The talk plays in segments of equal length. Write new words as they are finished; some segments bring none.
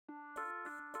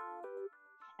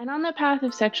And on the path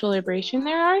of sexual liberation,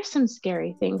 there are some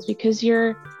scary things because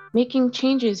you're making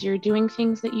changes, you're doing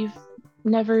things that you've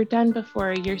never done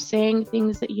before, you're saying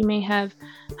things that you may have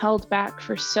held back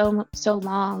for so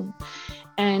long.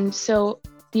 And so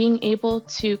being able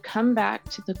to come back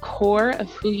to the core of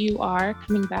who you are,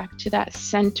 coming back to that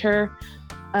center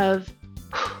of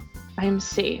I'm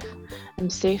safe.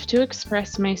 I'm safe to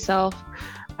express myself.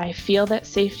 I feel that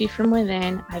safety from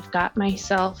within. I've got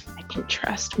myself. I can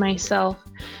trust myself.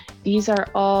 These are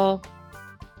all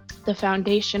the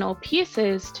foundational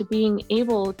pieces to being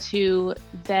able to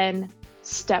then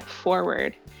step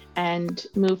forward and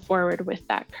move forward with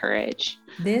that courage.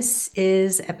 This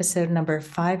is episode number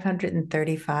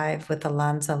 535 with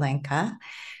Alon Zelenka,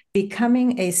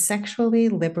 Becoming a Sexually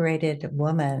Liberated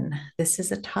Woman. This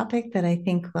is a topic that I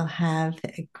think will have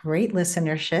a great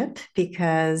listenership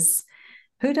because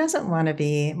who doesn't want to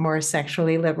be more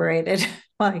sexually liberated?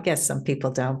 Well, I guess some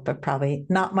people don't, but probably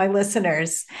not my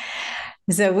listeners.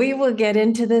 So we will get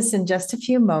into this in just a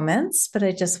few moments, but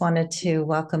I just wanted to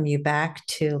welcome you back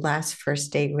to Last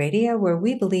First Date Radio, where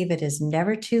we believe it is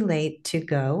never too late to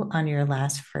go on your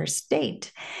last first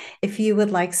date. If you would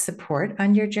like support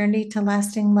on your journey to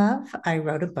lasting love, I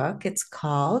wrote a book. It's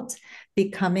called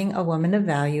Becoming a Woman of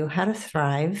Value, How to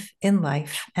Thrive in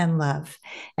Life and Love.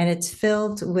 And it's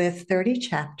filled with 30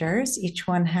 chapters. Each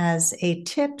one has a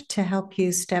tip to help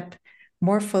you step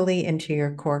more fully into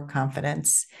your core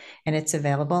confidence. And it's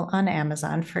available on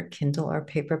Amazon for Kindle or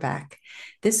paperback.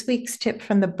 This week's tip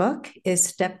from the book is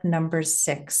step number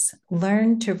 6,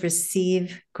 learn to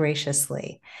receive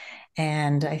graciously.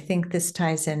 And I think this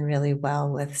ties in really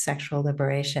well with sexual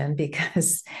liberation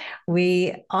because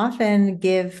we often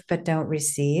give but don't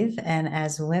receive. And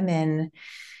as women,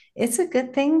 it's a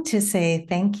good thing to say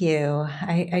thank you.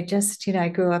 I just, I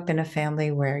grew up in a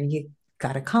family where you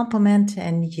got a compliment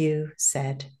and you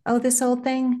said, oh, this old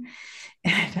thing.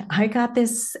 And I got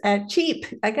this cheap.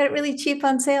 I got it really cheap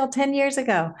on sale 10 years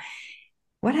ago.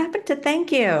 What happened to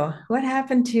thank you? What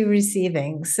happened to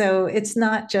receiving? So it's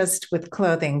not just with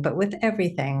clothing, but with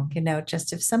everything.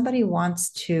 Just if somebody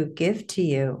wants to give to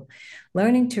you,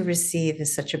 learning to receive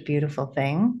is such a beautiful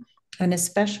thing. And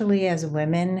especially as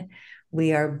women,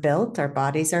 we are built, our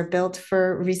bodies are built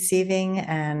for receiving,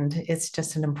 and it's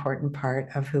just an important part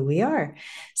of who we are.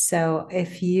 So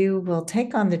if you will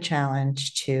take on the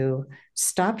challenge to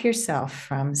stop yourself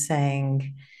from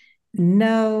saying,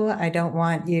 no, I don't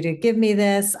want you to give me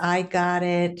this. I got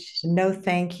it. No,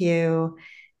 thank you.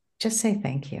 Just say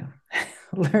thank you.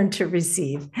 Learn to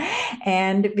receive.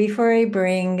 And before I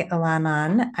bring Alon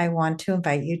on, I want to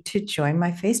invite you to join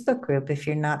my Facebook group. If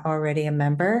you're not already a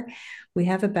member, we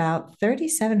have about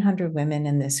 3,700 women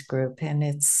in this group, and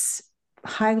it's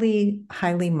highly,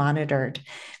 highly monitored.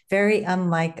 Very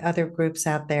unlike other groups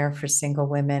out there for single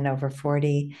women over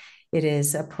 40. It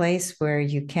is a place where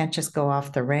you can't just go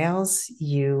off the rails.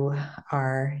 You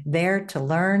are there to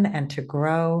learn and to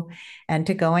grow and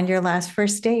to go on your last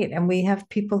first date. And we have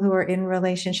people who are in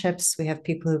relationships. We have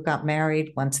people who got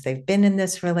married once they've been in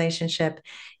this relationship.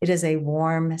 It is a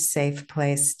warm, safe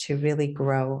place to really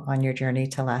grow on your journey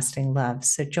to lasting love.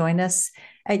 So join us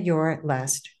at your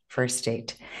last first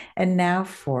date. And now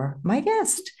for my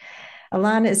guest.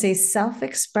 Alon is a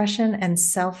self-expression and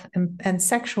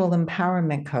sexual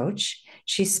empowerment coach.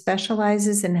 She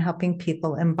specializes in helping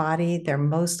people embody their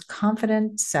most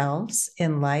confident selves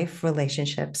in life,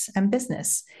 relationships, and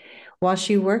business. While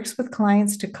she works with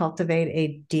clients to cultivate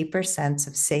a deeper sense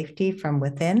of safety from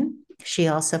within, she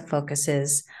also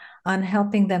focuses on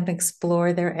helping them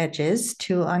explore their edges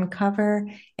to uncover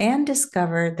and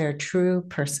discover their true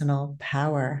personal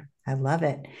power. I love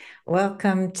it.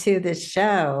 Welcome to the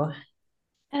show.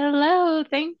 Hello,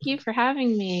 thank you for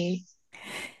having me.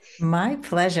 My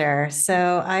pleasure.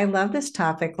 So I love this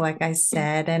topic, like I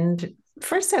said. And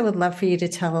first, I would love for you to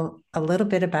tell a little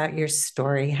bit about your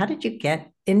story. How did you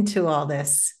get into all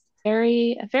this?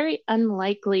 A very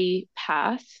unlikely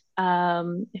path.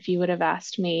 If you would have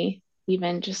asked me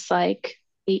even just like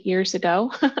 8 years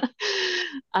ago,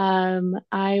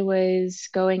 I was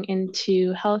going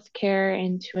into healthcare,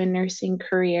 into a nursing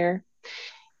career,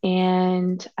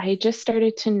 and I just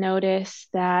started to notice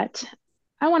that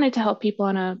I wanted to help people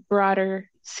on a broader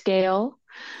scale,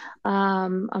 a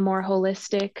more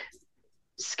holistic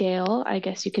scale, I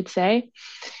guess you could say.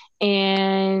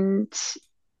 And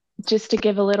just to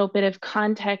give a little bit of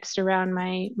context around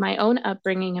my own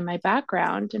upbringing and my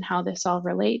background and how this all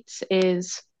relates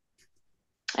is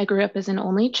I grew up as an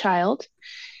only child,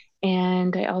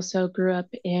 and I also grew up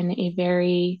in a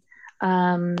very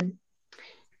um,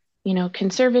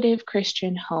 conservative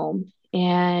Christian home.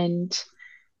 And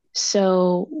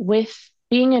so with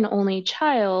being an only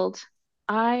child,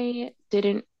 I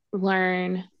didn't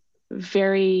learn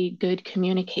very good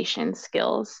communication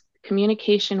skills.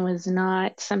 Communication was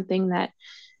not something that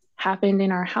happened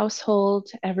in our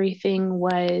household. Everything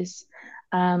was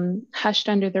hushed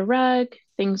under the rug.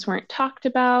 Things weren't talked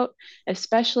about,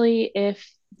 especially if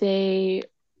they,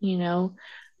 you know,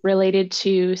 related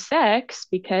to sex,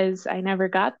 because I never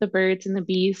got the birds and the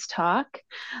bees talk.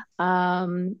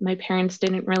 My parents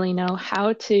didn't really know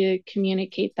how to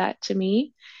communicate that to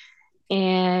me.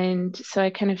 And so I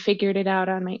kind of figured it out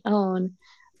on my own.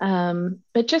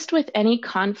 But just with any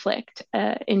conflict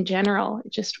in general,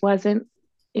 it just wasn't,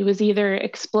 it was either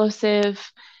explosive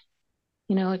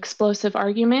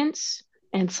arguments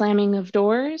and slamming of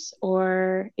doors,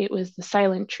 or it was the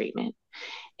silent treatment.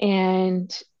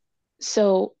 And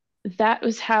so that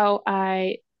was how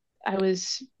I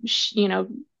was,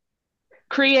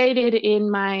 created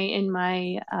in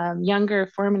my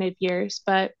younger formative years.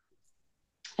 But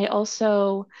I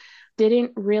also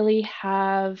didn't really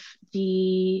have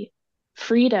the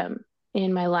freedom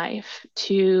in my life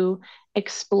to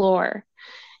explore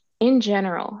in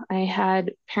general. I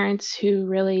had parents who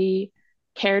really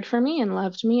cared for me and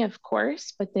loved me, of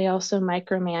course, but they also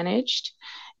micromanaged,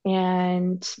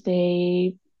 and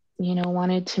they,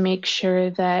 wanted to make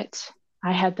sure that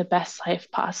I had the best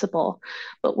life possible.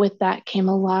 But with that came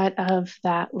a lot of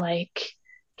that, like,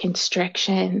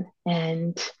 constriction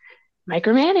and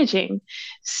micromanaging.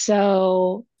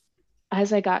 So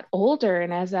as I got older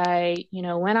and as I,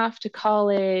 went off to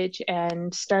college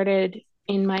and started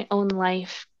in my own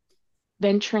life,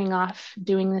 venturing off,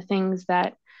 doing the things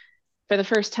that for the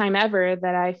first time ever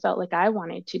that I felt like I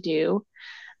wanted to do,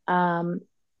 um,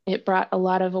 it brought a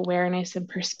lot of awareness and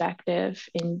perspective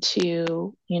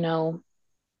into,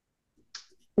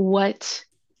 what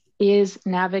is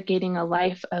navigating a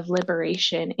life of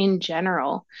liberation in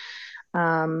general.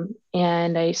 And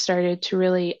I started to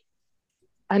really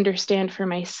understand for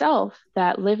myself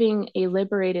that living a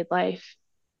liberated life,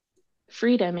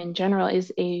 freedom in general,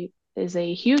 is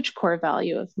a huge core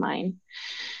value of mine,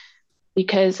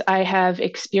 because I have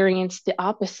experienced the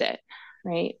opposite,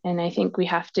 right? And I think we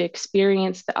have to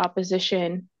experience the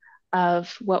opposition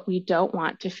of what we don't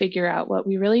want to figure out what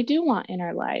we really do want in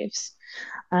our lives.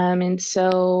 And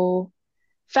so,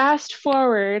 fast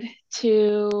forward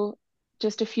to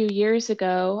just a few years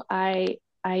ago, I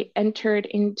entered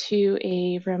into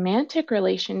a romantic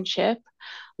relationship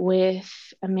with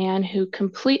a man who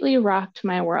completely rocked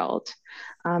my world.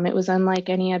 It was unlike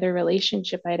any other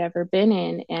relationship I'd ever been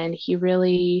in, and he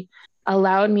really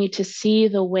allowed me to see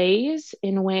the ways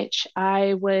in which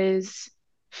I was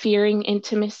fearing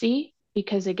intimacy.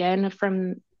 Because, again,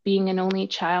 from being an only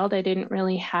child, I didn't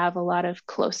really have a lot of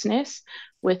closeness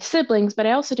with siblings, but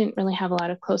I also didn't really have a lot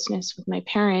of closeness with my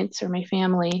parents or my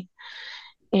family.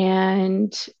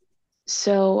 And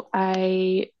so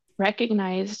I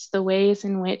recognized the ways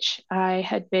in which I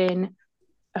had been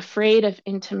afraid of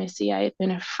intimacy. I had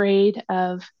been afraid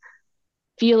of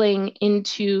feeling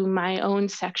into my own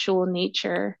sexual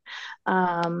nature,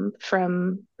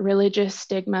 from religious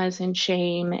stigmas and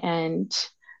shame and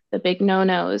the big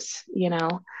no-nos.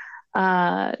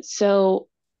 So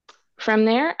from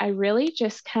there, I really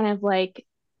just kind of like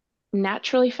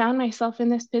naturally found myself in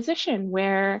this position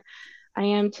where I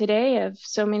am today, of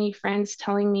so many friends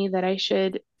telling me that I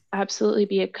should absolutely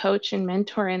be a coach and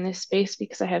mentor in this space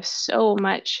because I have so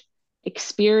much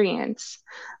experience,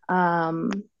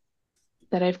 um,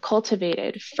 that I've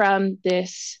cultivated from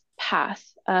this path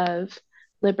of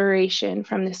liberation,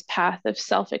 from this path of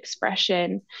self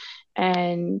expression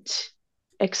and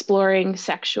exploring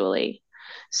sexually.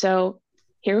 So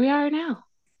here we are now,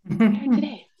 here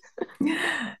today.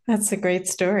 That's a great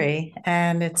story.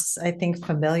 And it's, I think,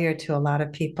 familiar to a lot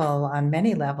of people on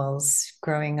many levels,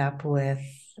 growing up with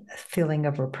a feeling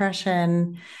of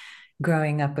repression,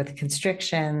 growing up with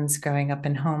constrictions, growing up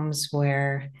in homes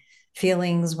where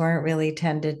feelings weren't really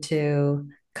tended to,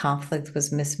 conflict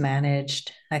was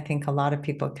mismanaged. I think a lot of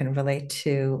people can relate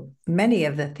to many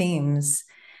of the themes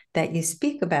that you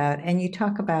speak about. And you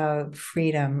talk about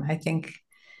freedom. I think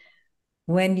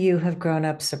when you have grown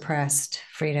up suppressed,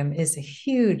 freedom is a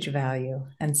huge value.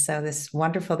 And so this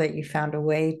wonderful that you found a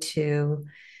way to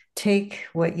take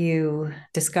what you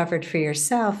discovered for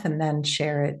yourself and then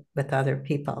share it with other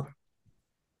people.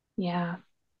 Yeah.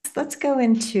 Let's go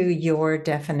into your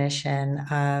definition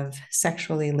of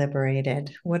sexually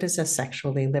liberated. What is a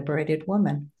sexually liberated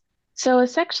woman? So, a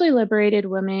sexually liberated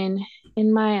woman,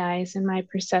 in my eyes, in my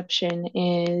perception,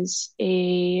 is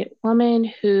a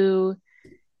woman who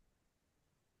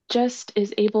just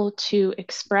is able to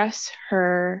express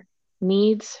her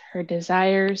needs, her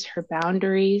desires, her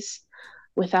boundaries,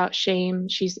 without shame.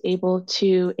 She's able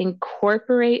to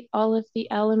incorporate all of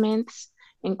the elements,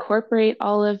 incorporate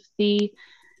all of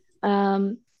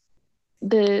um,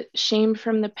 the shame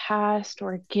from the past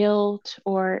or guilt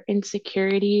or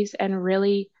insecurities, and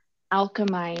really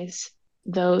alchemize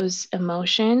those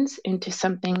emotions into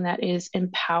something that is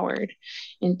empowered,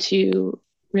 into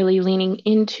really leaning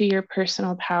into your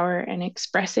personal power and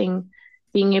expressing,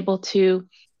 being able to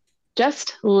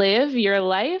just live your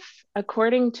life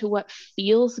according to what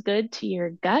feels good to your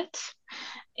gut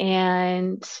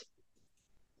and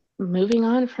moving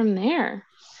on from there.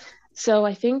 So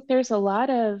I think there's a lot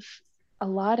of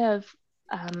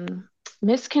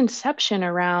misconception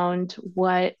around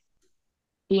what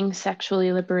being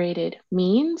sexually liberated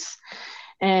means.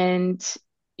 And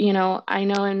I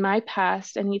know in my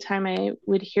past, anytime I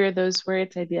would hear those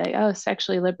words, I'd be like, oh,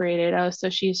 sexually liberated. Oh, so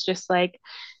she's just like,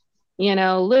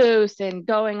 loose and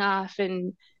going off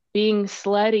and being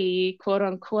slutty, quote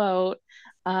unquote,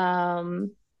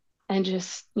 um, and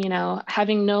just,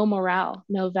 having no morale,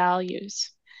 no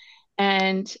values.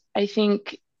 And I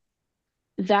think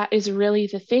that is really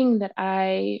the thing that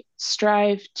I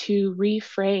strive to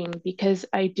reframe, because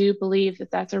I do believe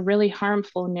that that's a really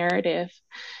harmful narrative,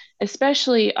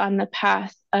 especially on the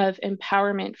path of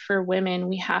empowerment for women.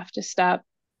 We have to stop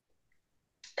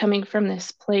coming from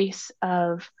this place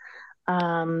of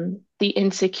the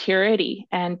insecurity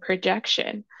and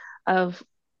projection of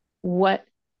what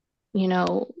you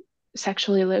know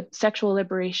sexual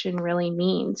liberation really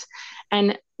means,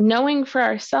 and knowing for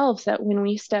ourselves that when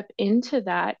we step into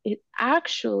that, it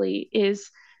actually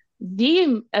is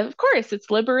of course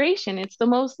it's liberation. It's the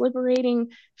most liberating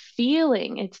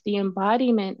feeling. It's the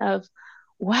embodiment of,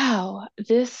 wow,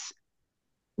 this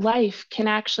life can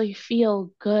actually feel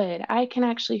good. I can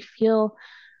actually feel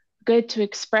good to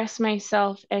express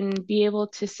myself and be able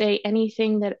to say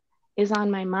anything that is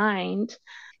on my mind.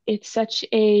 It's such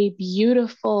a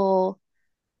beautiful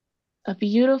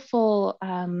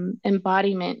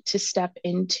embodiment to step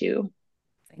into.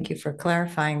 Thank you for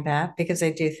clarifying that, because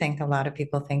I do think a lot of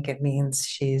people think it means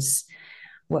she's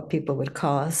what people would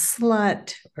call a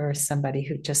slut or somebody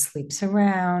who just sleeps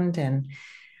around. And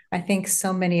I think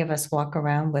so many of us walk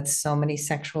around with so many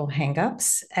sexual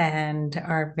hangups and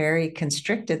are very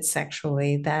constricted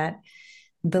sexually that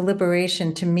the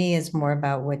liberation to me is more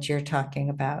about what you're talking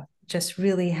about. Just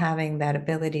really having that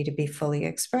ability to be fully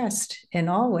expressed in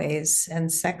all ways. And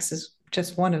sex is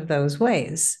just one of those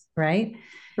ways, right?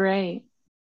 Right.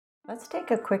 Let's take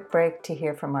a quick break to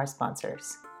hear from our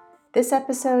sponsors. This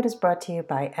episode is brought to you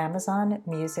by Amazon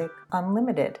Music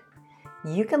Unlimited.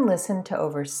 You can listen to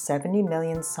over 70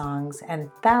 million songs and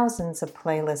thousands of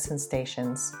playlists and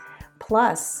stations.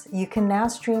 Plus, you can now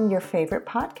stream your favorite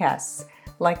podcasts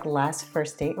like Last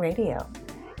First Date Radio.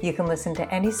 You can listen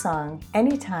to any song,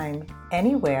 anytime,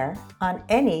 anywhere, on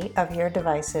any of your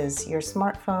devices, your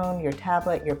smartphone, your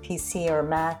tablet, your PC or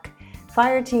Mac,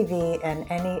 Fire TV, and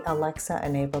any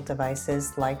Alexa-enabled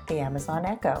devices like the Amazon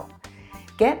Echo.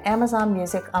 Get Amazon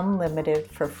Music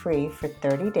Unlimited for free for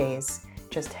 30 days.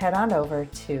 Just head on over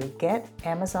to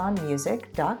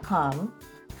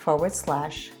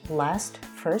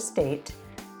getamazonmusic.com/lastfirstdate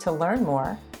to learn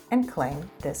more and claim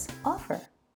this offer.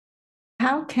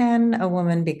 How can a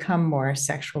woman become more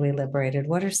sexually liberated?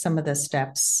 What are some of the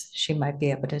steps she might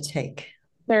be able to take?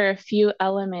 There are a few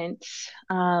elements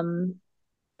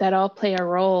that all play a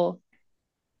role.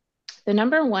 The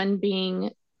number one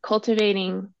being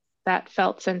cultivating that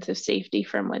felt sense of safety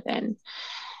from within.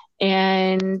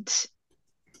 And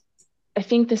I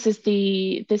think this is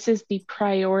the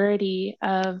priority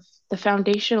of the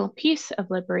foundational piece of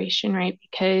liberation, right?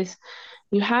 Because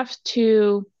you have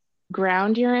to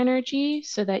ground your energy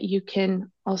so that you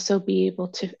can also be able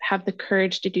to have the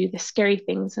courage to do the scary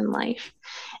things in life.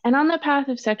 And on the path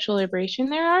of sexual liberation,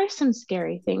 there are some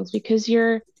scary things because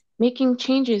you're making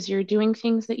changes, you're doing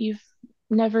things that you've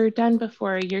never done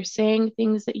before, you're saying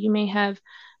things that you may have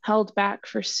held back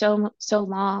for so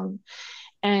long.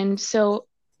 And so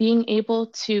being able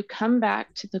to come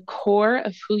back to the core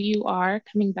of who you are,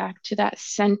 coming back to that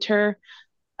center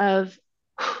of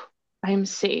I'm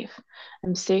safe.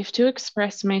 I'm safe to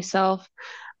express myself.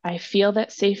 I feel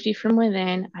that safety from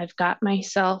within. I've got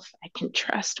myself. I can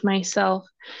trust myself.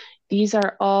 These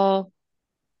are all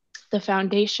the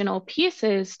foundational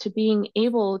pieces to being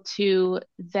able to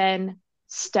then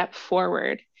step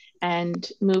forward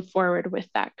and move forward with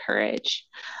that courage.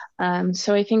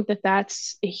 So I think that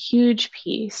that's a huge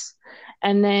piece.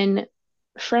 And then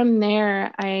from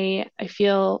there, I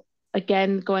feel,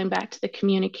 again, going back to the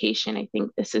communication, I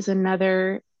think this is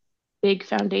another big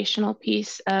foundational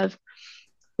piece of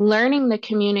learning the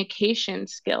communication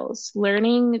skills,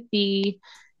 learning the,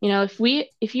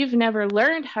 if you've never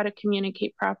learned how to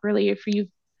communicate properly, if you've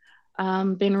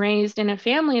been raised in a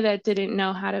family that didn't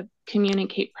know how to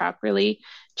communicate properly,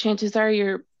 chances are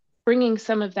you're bringing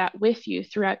some of that with you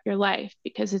throughout your life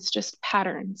because it's just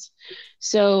patterns.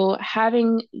 So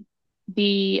having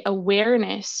the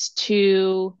awareness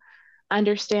to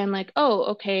understand, like,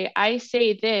 oh, okay, I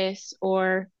say this,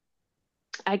 or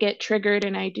I get triggered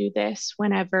and I do this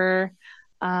whenever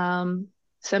um,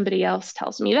 somebody else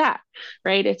tells me that,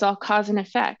 right? It's all cause and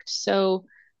effect. So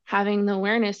having the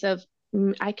awareness of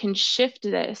I can shift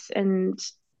this and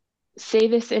say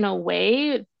this in a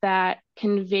way that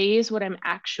conveys what I'm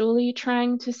actually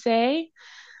trying to say.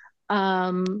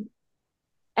 Um,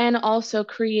 and also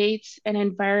creates an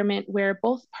environment where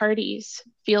both parties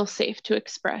feel safe to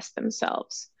express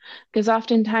themselves. Because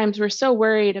oftentimes we're so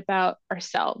worried about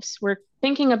ourselves. We're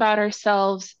thinking about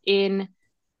ourselves in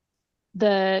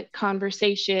the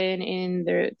conversation, in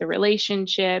the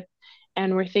relationship,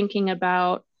 and we're thinking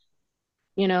about,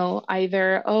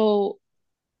 either, oh,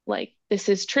 like this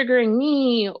is triggering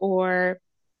me, or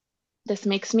this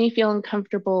makes me feel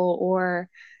uncomfortable, or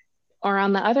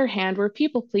on the other hand, we're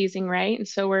people pleasing, right? And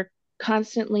so we're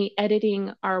constantly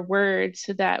editing our words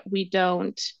so that we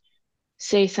don't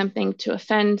say something to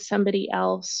offend somebody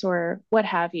else or what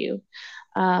have you.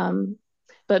 Um,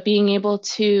 but being able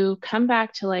to come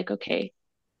back to, like, okay,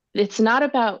 it's not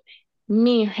about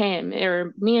me or him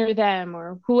or me or them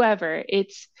or whoever.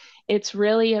 It's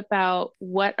really about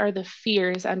what are the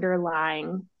fears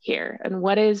underlying here and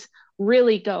what is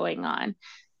really going on.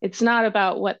 It's not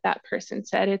about what that person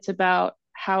said. It's about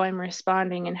how I'm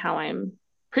responding and how I'm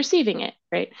perceiving it,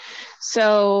 right?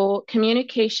 So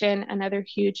communication, another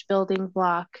huge building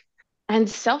block, and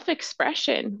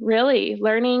self-expression, really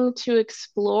learning to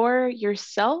explore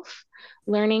yourself,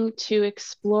 learning to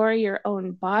explore your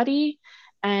own body,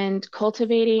 and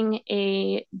cultivating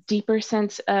a deeper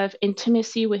sense of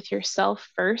intimacy with yourself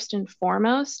first and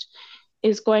foremost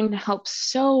is going to help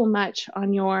so much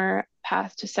on your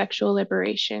path to sexual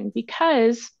liberation,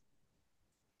 because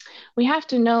we have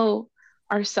to know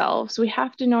ourselves. We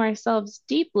have to know ourselves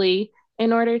deeply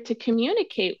in order to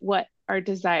communicate what our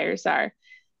desires are.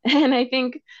 And I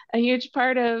think a huge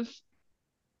part of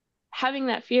having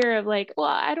that fear of, like, well,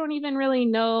 I don't even really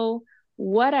know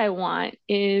what I want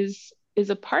is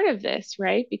a part of this,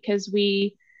 right? Because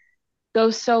we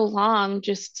go so long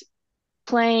just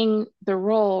playing the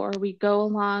role, or we go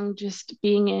along just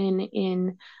being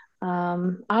in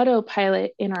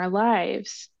autopilot in our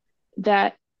lives,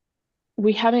 that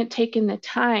we haven't taken the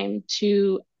time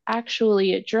to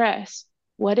actually address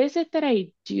what is it that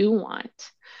I do want.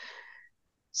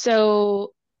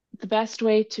 So the best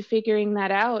way to figuring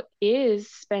that out is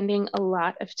spending a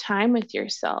lot of time with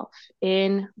yourself,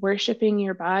 in worshiping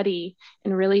your body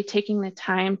and really taking the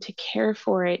time to care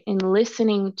for it, and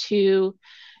listening to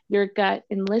your gut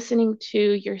and listening to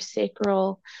your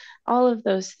sacral, all of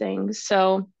those things.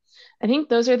 So I think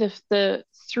those are the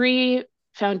three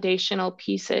foundational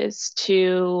pieces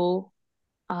to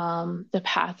the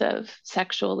path of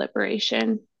sexual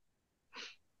liberation.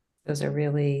 Those are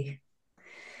really,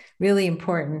 really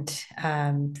important,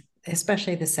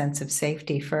 especially the sense of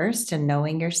safety first and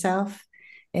knowing yourself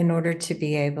in order to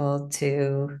be able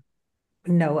to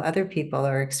know other people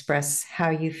or express how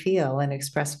you feel and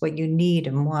express what you need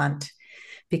and want.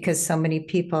 Because so many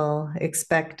people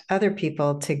expect other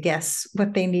people to guess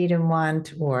what they need and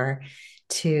want, or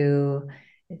to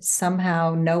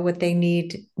somehow know what they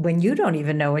need when you don't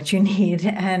even know what you need.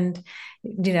 And,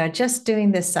 just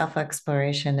doing this self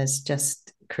exploration is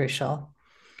just crucial.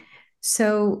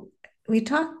 So, we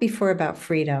talked before about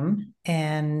freedom,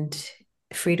 and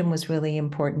freedom was really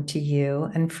important to you.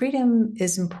 And freedom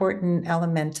is an important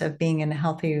element of being in a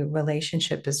healthy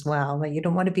relationship as well. Like, you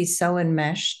don't want to be so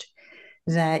enmeshed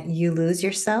that you lose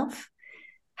yourself.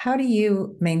 How do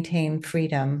you maintain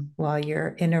freedom while you're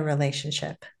in a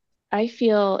relationship? I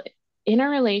feel in a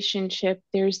relationship,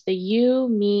 there's the you,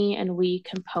 me, and we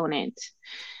component.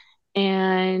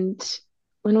 And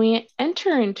when we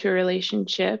enter into a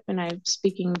relationship, and I'm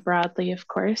speaking broadly, of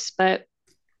course, but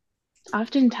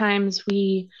oftentimes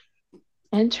we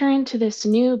enter into this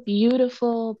new,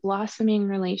 beautiful, blossoming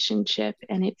relationship,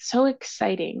 and it's so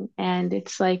exciting. And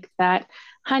it's like that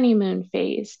honeymoon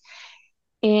phase.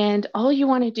 And all you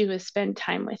want to do is spend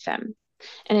time with them.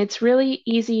 And it's really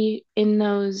easy in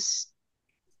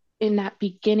that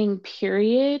beginning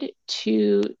period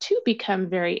to become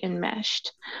very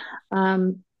enmeshed.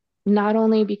 Not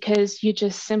only because you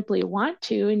just simply want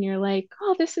to, and you're like,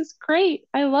 oh, this is great.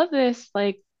 I love this.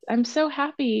 Like, I'm so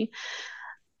happy.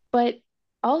 But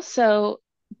also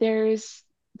there's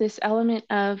this element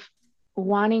of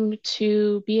wanting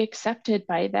to be accepted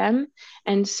by them.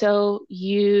 And so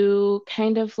you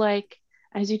kind of like,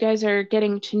 as you guys are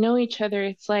getting to know each other,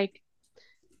 it's like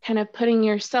kind of putting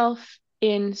yourself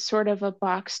in sort of a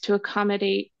box to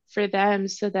accommodate for them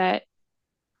so that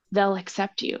they'll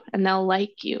accept you and they'll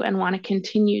like you and want to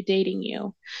continue dating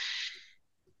you.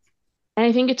 And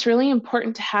I think it's really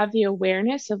important to have the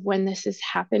awareness of when this is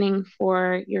happening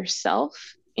for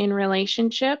yourself in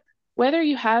relationship, whether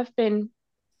you have been,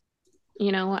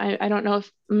 I don't know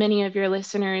if many of your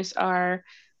listeners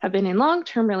have been in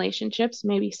long-term relationships,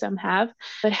 maybe some have,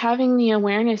 but having the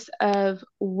awareness of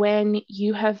when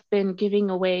you have been giving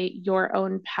away your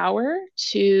own power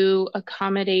to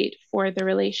accommodate for the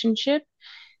relationship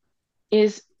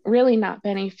is really not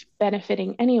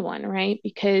benefiting anyone, right?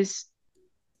 Because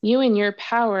you and your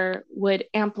power would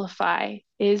amplify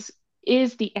is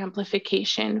the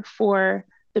amplification for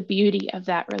the beauty of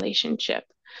that relationship,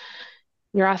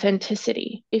 your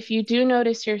authenticity. If you do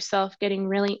notice yourself getting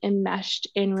really enmeshed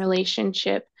in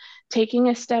relationship, taking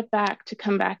a step back to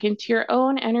come back into your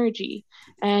own energy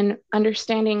and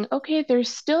understanding, okay, there's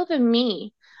still the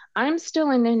me. I'm still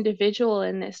an individual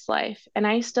in this life and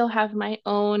I still have my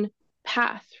own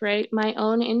path, right? My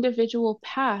own individual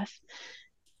path.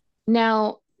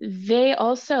 Now, they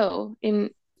also in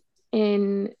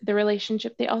the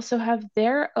relationship, they also have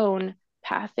their own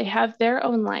path. They have their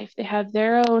own life. They have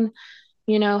their own,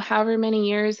 however many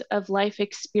years of life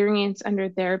experience under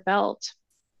their belt.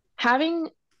 Having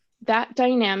that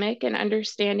dynamic and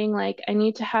understanding like I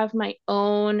need to have my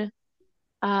own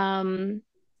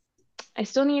I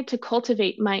still need to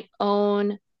cultivate my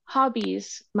own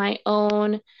hobbies, my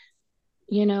own,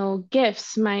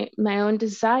 gifts, my own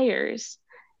desires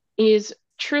is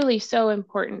truly so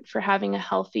important for having a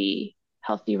healthy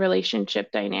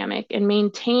relationship dynamic and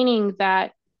maintaining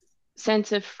that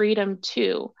sense of freedom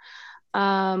too.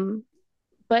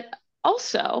 But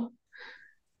also,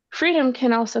 freedom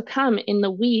can also come in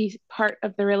the we part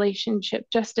of the relationship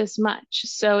just as much.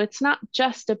 So it's not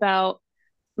just about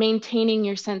maintaining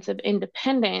your sense of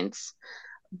independence,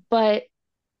 but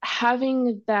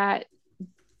having that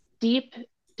deep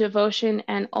devotion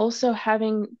and also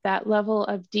having that level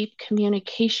of deep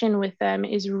communication with them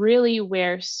is really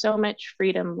where so much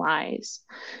freedom lies.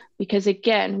 Because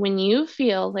again, when you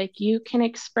feel like you can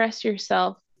express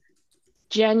yourself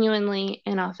genuinely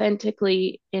and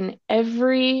authentically in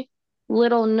every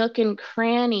little nook and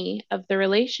cranny of the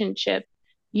relationship,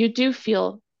 you do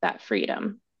feel that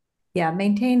freedom. Yeah,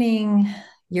 maintaining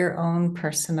your own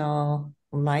personal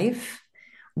life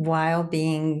while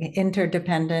being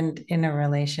interdependent in a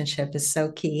relationship is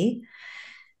so key.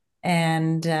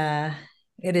 And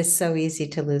it is so easy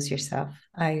to lose yourself.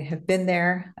 I have been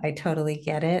there. I totally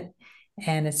get it.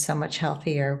 And it's so much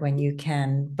healthier when you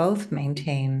can both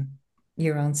maintain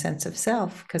your own sense of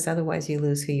self, because otherwise you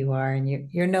lose who you are and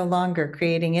you're no longer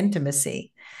creating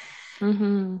intimacy.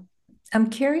 Mm-hmm. I'm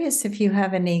curious if you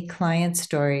have any client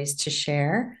stories to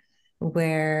share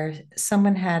where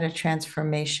someone had a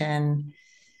transformation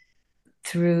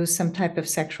through some type of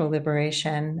sexual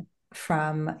liberation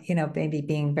from, maybe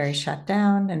being very shut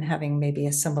down and having maybe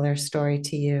a similar story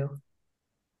to you.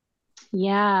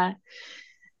 Yeah.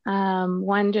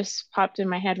 One just popped in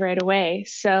my head right away.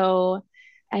 So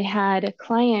I had a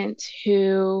client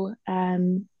who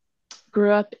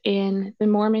grew up in the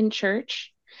Mormon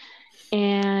church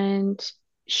and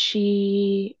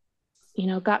she,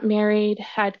 got married,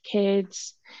 had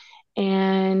kids,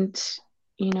 and,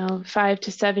 5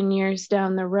 to 7 years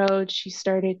down the road, she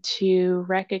started to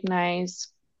recognize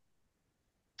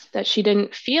that she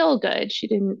didn't feel good. She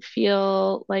didn't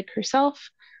feel like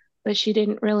herself, but she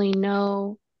didn't really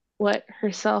know what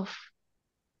herself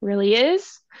really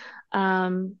is.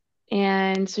 Um,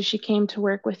 and so she came to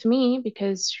work with me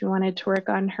because she wanted to work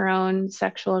on her own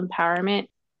sexual empowerment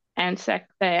and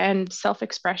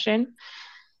self-expression.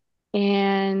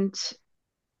 And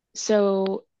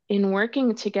so in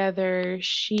working together,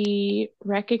 she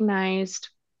recognized,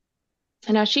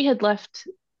 and now she had left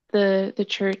the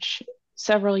church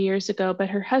several years ago,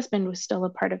 but her husband was still a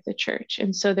part of the church.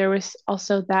 And so there was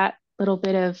also that little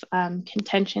bit of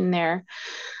contention there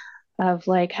of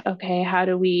like, okay, how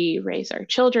do we raise our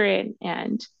children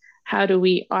and how do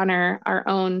we honor our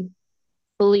own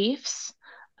beliefs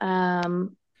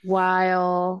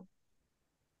while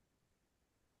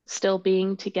still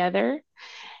being together?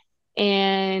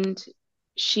 And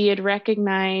she had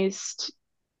recognized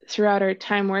throughout our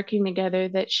time working together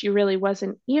that she really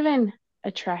wasn't even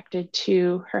attracted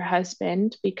to her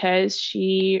husband because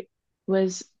she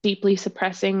was deeply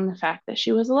suppressing the fact that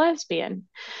she was a lesbian.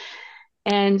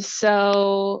 And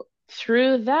so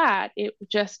through that, it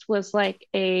just was like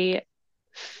a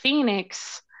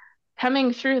phoenix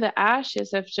coming through the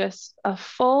ashes of just a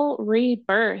full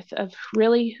rebirth of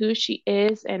really who she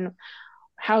is and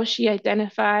how she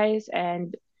identifies,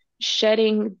 and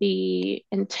shedding the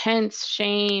intense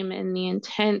shame and the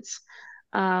intense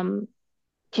um,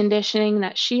 conditioning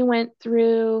that she went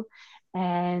through,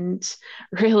 and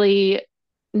really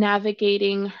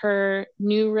navigating her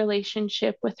new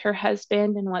relationship with her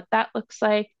husband and what that looks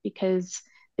like, because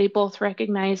they both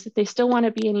recognize that they still want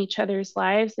to be in each other's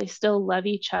lives. They still love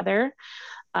each other,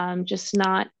 just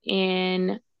not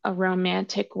in a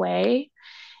romantic way.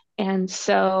 And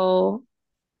so,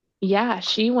 yeah,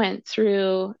 she went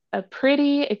through a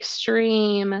pretty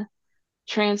extreme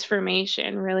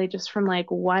transformation, really, just from like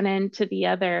one end to the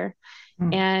other,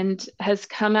 Mm. and has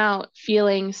come out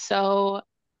feeling so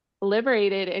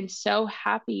liberated and so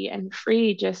happy and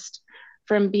free, just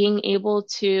from being able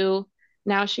to,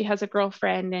 now she has a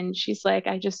girlfriend and she's like,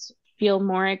 I just feel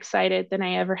more excited than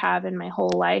I ever have in my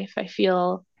whole life. I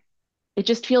feel it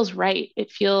just feels right.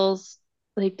 It feels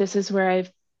like this is where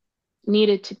I've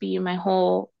needed to be my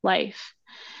whole life.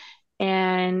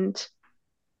 And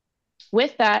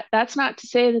with that, that's not to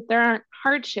say that there aren't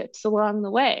hardships along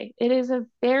the way. It is a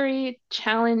very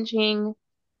challenging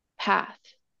path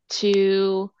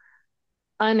to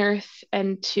unearth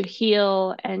and to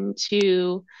heal and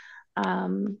to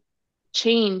um,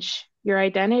 change your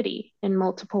identity in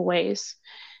multiple ways.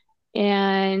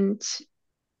 And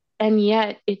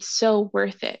yet it's so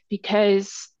worth it,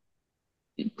 because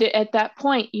at that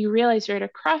point you realize you're at a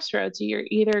crossroads. You're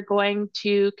either going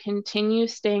to continue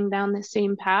staying down the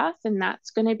same path, and that's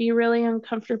going to be really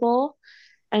uncomfortable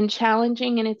and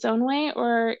challenging in its own way,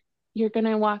 or you're going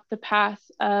to walk the path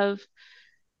of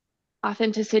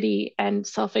authenticity and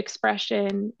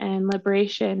self-expression and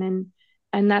liberation,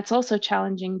 and that's also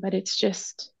challenging, but it's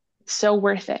just so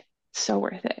worth it. So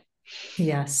worth it.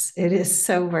 Yes, it is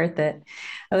so worth it.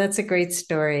 Oh, that's a great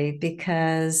story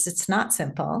because it's not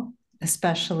simple,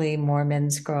 especially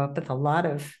Mormons grow up with a lot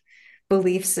of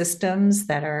belief systems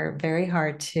that are very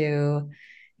hard to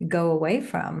go away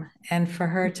from. And for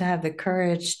her to have the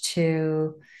courage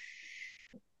to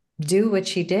do what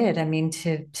she did, I mean,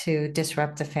 to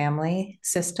disrupt the family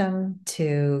system,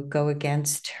 to go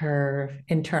against her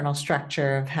internal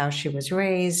structure of how she was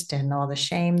raised and all the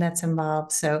shame that's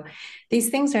involved. So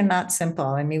these things are not simple.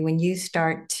 I mean, when you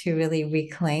start to really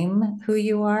reclaim who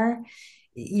you are,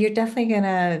 you're definitely going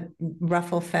to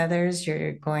ruffle feathers.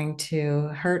 You're going to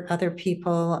hurt other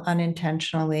people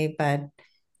unintentionally, but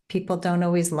people don't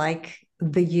always like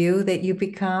the you that you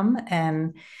become.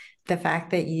 And the fact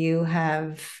that you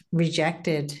have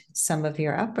rejected some of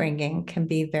your upbringing can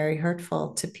be very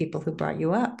hurtful to people who brought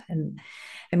you up. And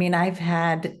I mean, I've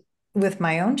had with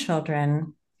my own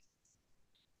children,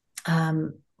 I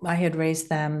had raised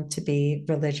them to be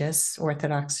religious,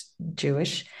 Orthodox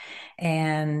Jewish,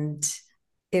 and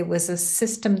it was a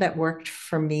system that worked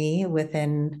for me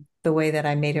within the way that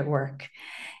I made it work.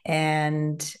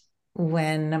 And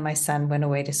when my son went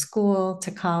away to school,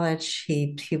 to college,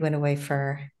 he went away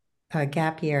for a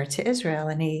gap year to Israel,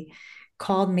 and he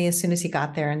called me as soon as he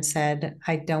got there and said,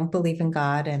 I don't believe in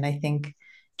God, and I think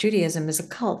Judaism is a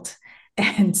cult.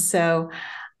 And so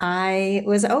I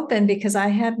was open because I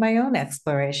had my own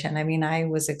exploration. I mean, I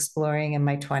was exploring in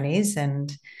my 20s,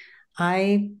 and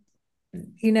I,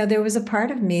 there was a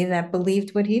part of me that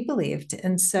believed what he believed.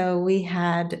 And so we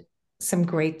had some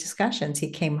great discussions. He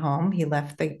came home, he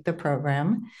left the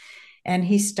program, and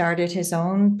he started his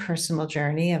own personal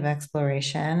journey of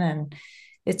exploration. And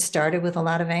it started with a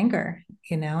lot of anger.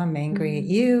 I'm angry at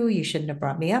Mm-hmm. you. You shouldn't have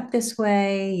brought me up this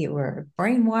way. You were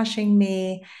brainwashing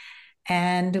me.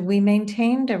 And we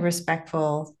maintained a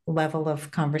respectful level of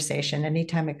conversation.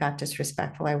 Anytime it got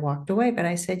disrespectful, I walked away. But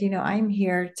I said, I'm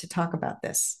here to talk about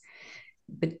this.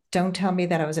 But don't tell me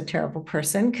that I was a terrible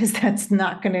person, because that's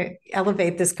not going to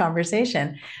elevate this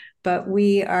conversation. But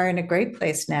we are in a great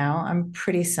place now. I'm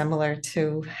pretty similar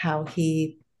to how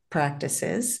he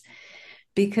practices,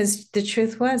 because the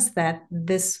truth was that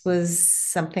this was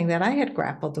something that I had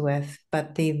grappled with,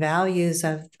 but the values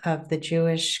of the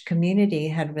Jewish community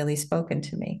had really spoken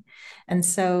to me. And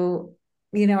so,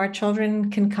 our children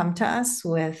can come to us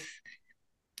with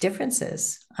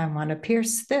differences. I want to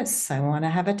pierce this. I want to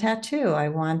have a tattoo. I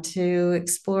want to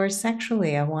explore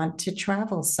sexually. I want to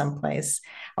travel someplace.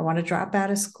 I want to drop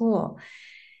out of school.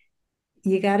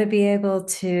 You got to be able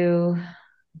to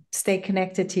stay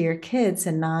connected to your kids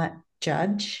and not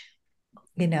judge,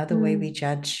 the way we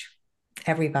judge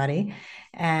everybody.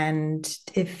 And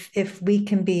if we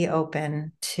can be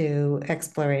open to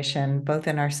exploration, both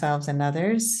in ourselves and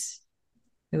others,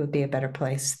 it would be a better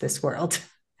place, this world.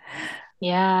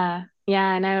 Yeah.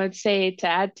 Yeah. And I would say to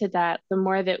add to that, the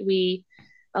more that we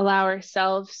allow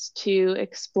ourselves to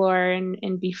explore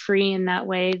and be free in that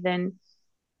way, then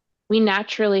we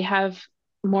naturally have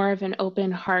more of an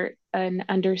open heart and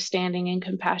understanding and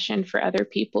compassion for other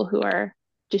people who are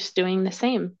just doing the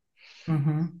same.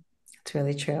 Mm-hmm. It's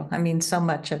really true. I mean, so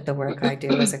much of the work I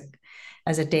do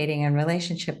as a dating and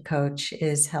relationship coach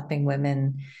is helping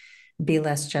women be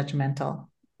less judgmental,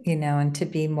 and to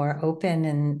be more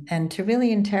open and to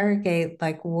really interrogate,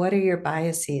 like, what are your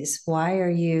biases? Why are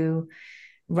you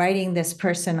writing this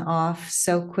person off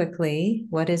so quickly?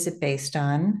 What is it based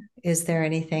on? Is there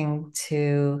anything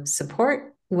to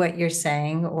support what you're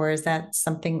saying, or is that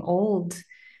something old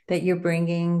that you're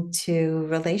bringing to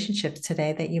relationships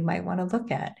today that you might want to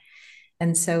look at?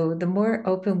 And so the more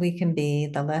open we can be,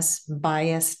 the less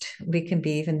biased we can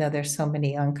be, even though there's so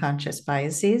many unconscious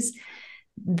biases,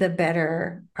 the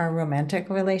better our romantic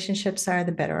relationships are,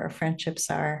 the better our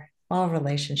friendships are, all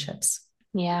relationships.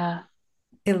 Yeah.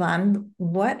 Ilan,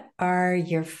 what are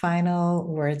your final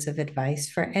words of advice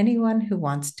for anyone who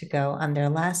wants to go on their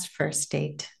last first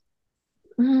date?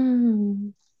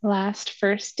 Mm, last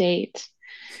first date.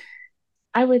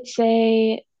 I would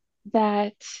say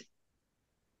that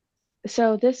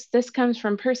this comes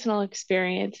from personal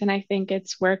experience, and I think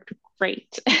it's worked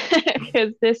great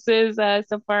because this is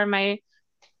so far my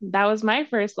that was my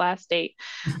first last date.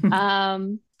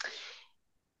 Um,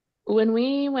 when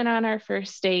we went on our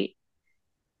first date,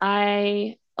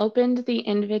 I opened the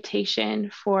invitation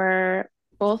for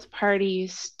both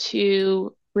parties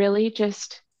to really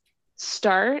just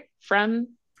start from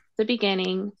the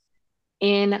beginning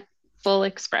in full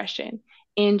expression,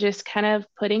 in just kind of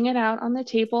putting it out on the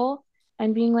table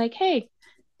and being like, hey,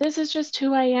 this is just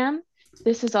who I am.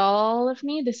 This is all of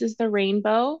me. This is the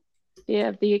rainbow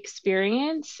of the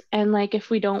experience. And like, if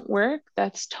we don't work,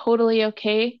 that's totally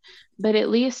okay. But at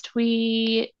least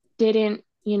we didn't,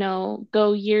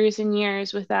 go years and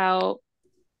years without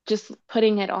just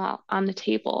putting it all on the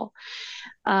table.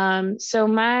 So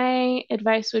my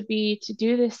advice would be to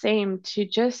do the same, to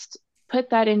just put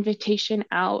that invitation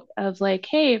out of like,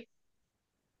 hey,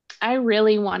 I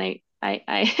really want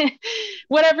to,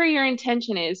 whatever your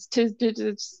intention is,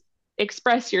 to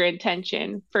express your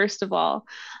intention, first of all.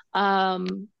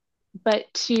 Um, but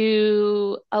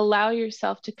to allow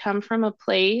yourself to come from a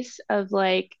place of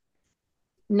like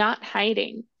not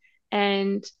hiding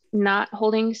and not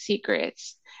holding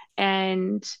secrets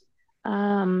and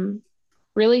um,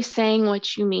 really saying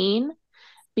what you mean,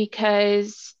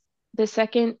 because the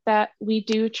second that we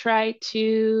do try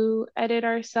to edit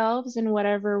ourselves in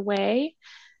whatever way,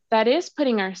 that is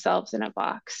putting ourselves in a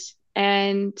box.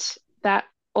 And that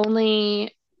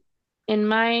only, in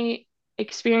my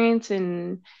experience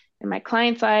and in my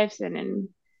clients' lives and in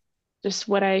just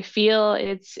what I feel,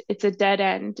 it's a dead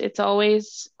end. It's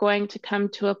always going to come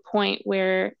to a point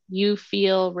where you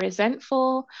feel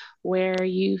resentful, where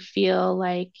you feel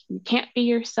like you can't be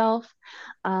yourself.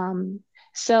 Um,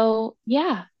 so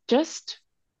yeah, just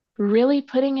really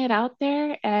putting it out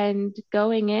there and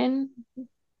going in,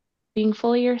 being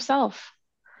fully yourself.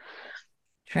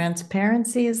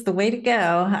 Transparency is the way to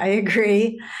go. I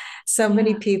agree. So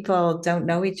many Yeah. people don't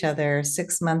know each other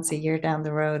 6 months, a year down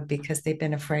the road because they've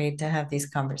been afraid to have these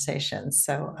conversations.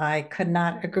 So I could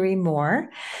not agree more.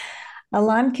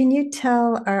 Alon, can you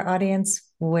tell our audience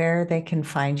where they can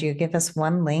find you? Give us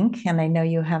one link, and I know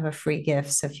you have a free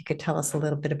gift. So if you could tell us a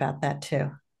little bit about that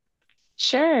too.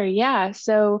 Sure. Yeah.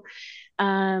 So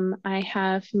I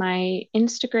have my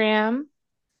Instagram,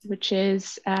 which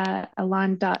is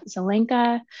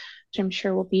alan.zelenka, which I'm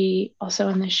sure will be also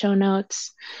in the show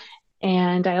notes.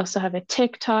 And I also have a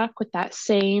TikTok with that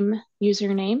same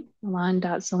username,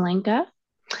 alan.zelenka.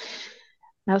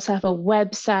 I also have a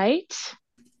website,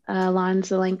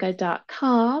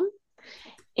 alanzelenka.com.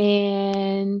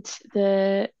 And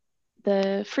the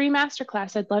free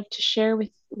masterclass I'd love to share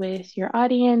with your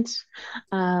audience.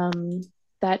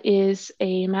 That is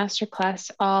a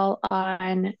masterclass all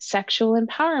on sexual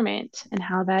empowerment and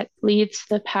how that leads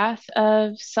the path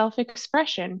of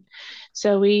self-expression.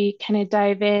 So we kind of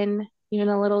dive in even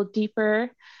a little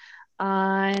deeper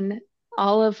on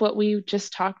all of what we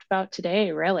just talked about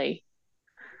today, really.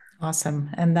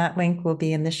 Awesome. And that link will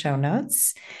be in the show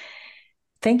notes.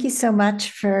 Thank you so much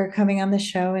for coming on the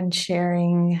show and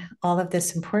sharing all of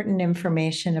this important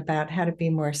information about how to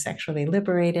be more sexually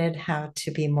liberated, how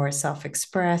to be more self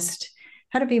expressed,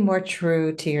 how to be more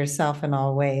true to yourself in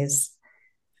all ways.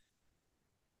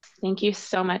 Thank you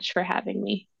so much for having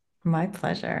me. My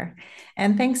pleasure.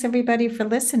 And thanks everybody for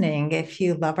listening. If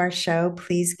you love our show,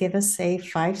 please give us a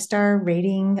 5-star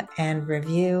rating and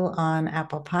review on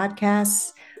Apple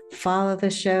Podcasts. Follow the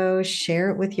show,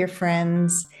 share it with your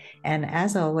friends. And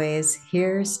as always,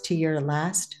 here's to your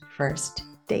last first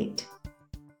date.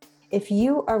 If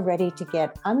you are ready to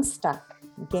get unstuck,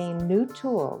 gain new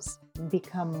tools,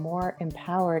 become more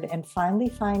empowered, and finally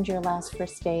find your last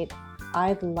first date,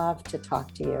 I'd love to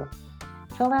talk to you.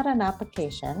 Fill out an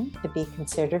application to be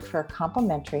considered for a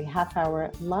complimentary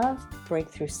half-hour love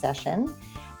breakthrough session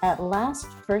at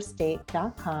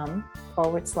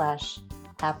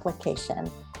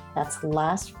lastfirstdate.com/application. That's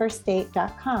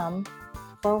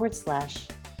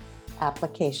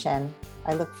lastfirstdate.com/application.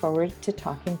 I look forward to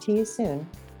talking to you soon.